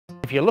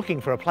If you're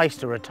looking for a place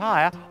to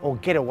retire or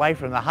get away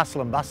from the hustle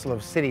and bustle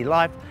of city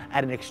life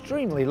at an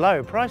extremely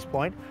low price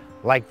point,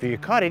 Lakeview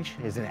Cottage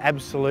is an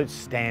absolute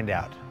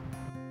standout.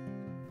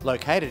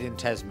 Located in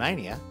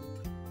Tasmania,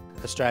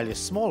 Australia's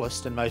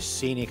smallest and most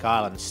scenic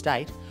island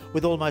state,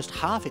 with almost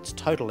half its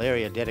total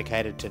area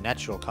dedicated to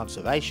natural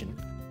conservation,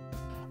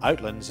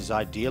 Oatlands is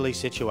ideally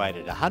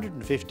situated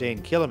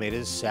 115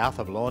 kilometres south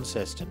of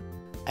Launceston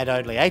and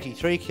only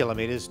 83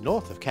 kilometres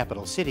north of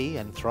capital city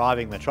and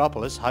thriving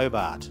metropolis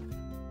Hobart.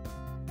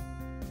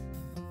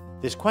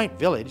 This quaint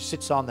village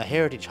sits on the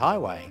Heritage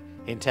Highway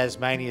in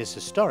Tasmania's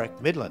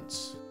historic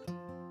Midlands.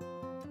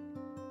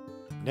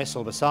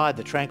 Nestled beside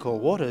the tranquil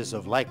waters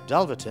of Lake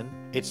Dulverton,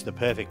 it's the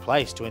perfect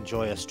place to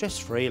enjoy a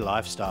stress-free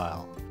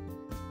lifestyle.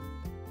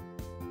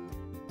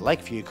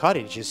 Lakeview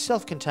Cottage is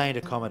self-contained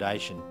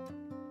accommodation,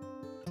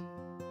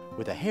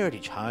 with a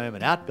heritage home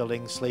and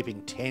outbuildings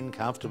sleeping 10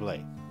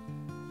 comfortably.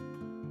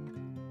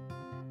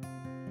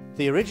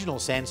 The original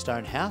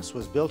sandstone house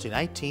was built in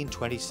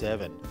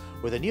 1827,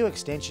 with a new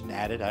extension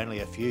added only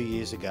a few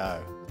years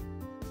ago.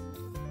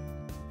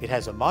 It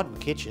has a modern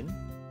kitchen,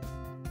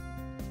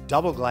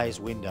 double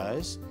glazed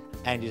windows,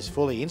 and is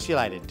fully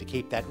insulated to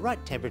keep that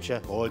right temperature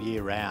all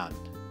year round.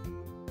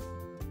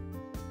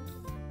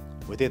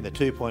 Within the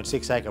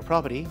 2.6 acre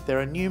property there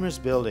are numerous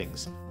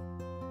buildings,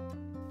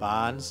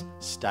 barns,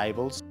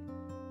 stables,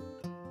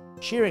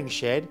 shearing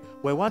shed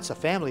where once a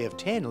family of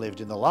 10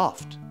 lived in the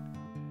loft,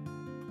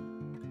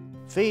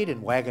 feed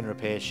and wagon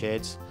repair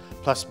sheds,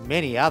 plus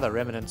many other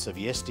remnants of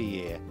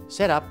yesteryear,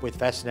 set up with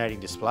fascinating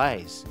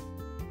displays,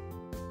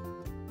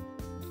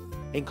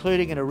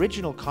 including an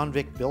original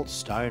convict-built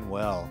stone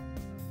well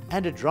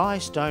and a dry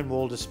stone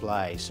wall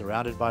display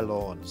surrounded by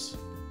lawns.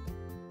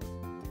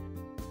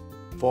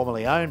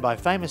 Formerly owned by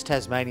famous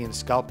Tasmanian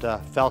sculptor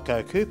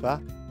Falco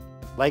Cooper,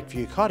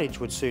 Lakeview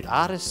Cottage would suit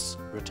artists,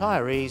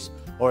 retirees,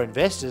 or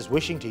investors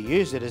wishing to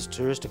use it as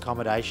tourist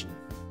accommodation.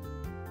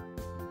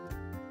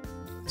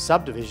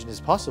 Subdivision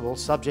is possible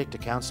subject to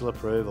council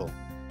approval,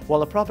 while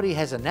the property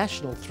has a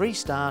national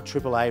 3-star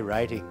AAA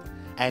rating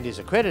and is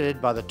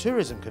accredited by the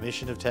Tourism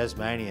Commission of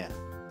Tasmania.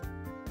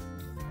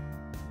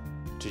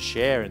 To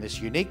share in this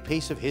unique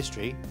piece of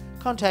history,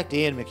 contact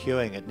Ian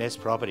Mcewing at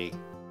Nest Property.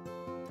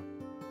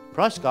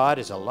 Price guide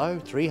is a low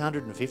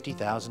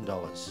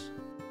 $350,000.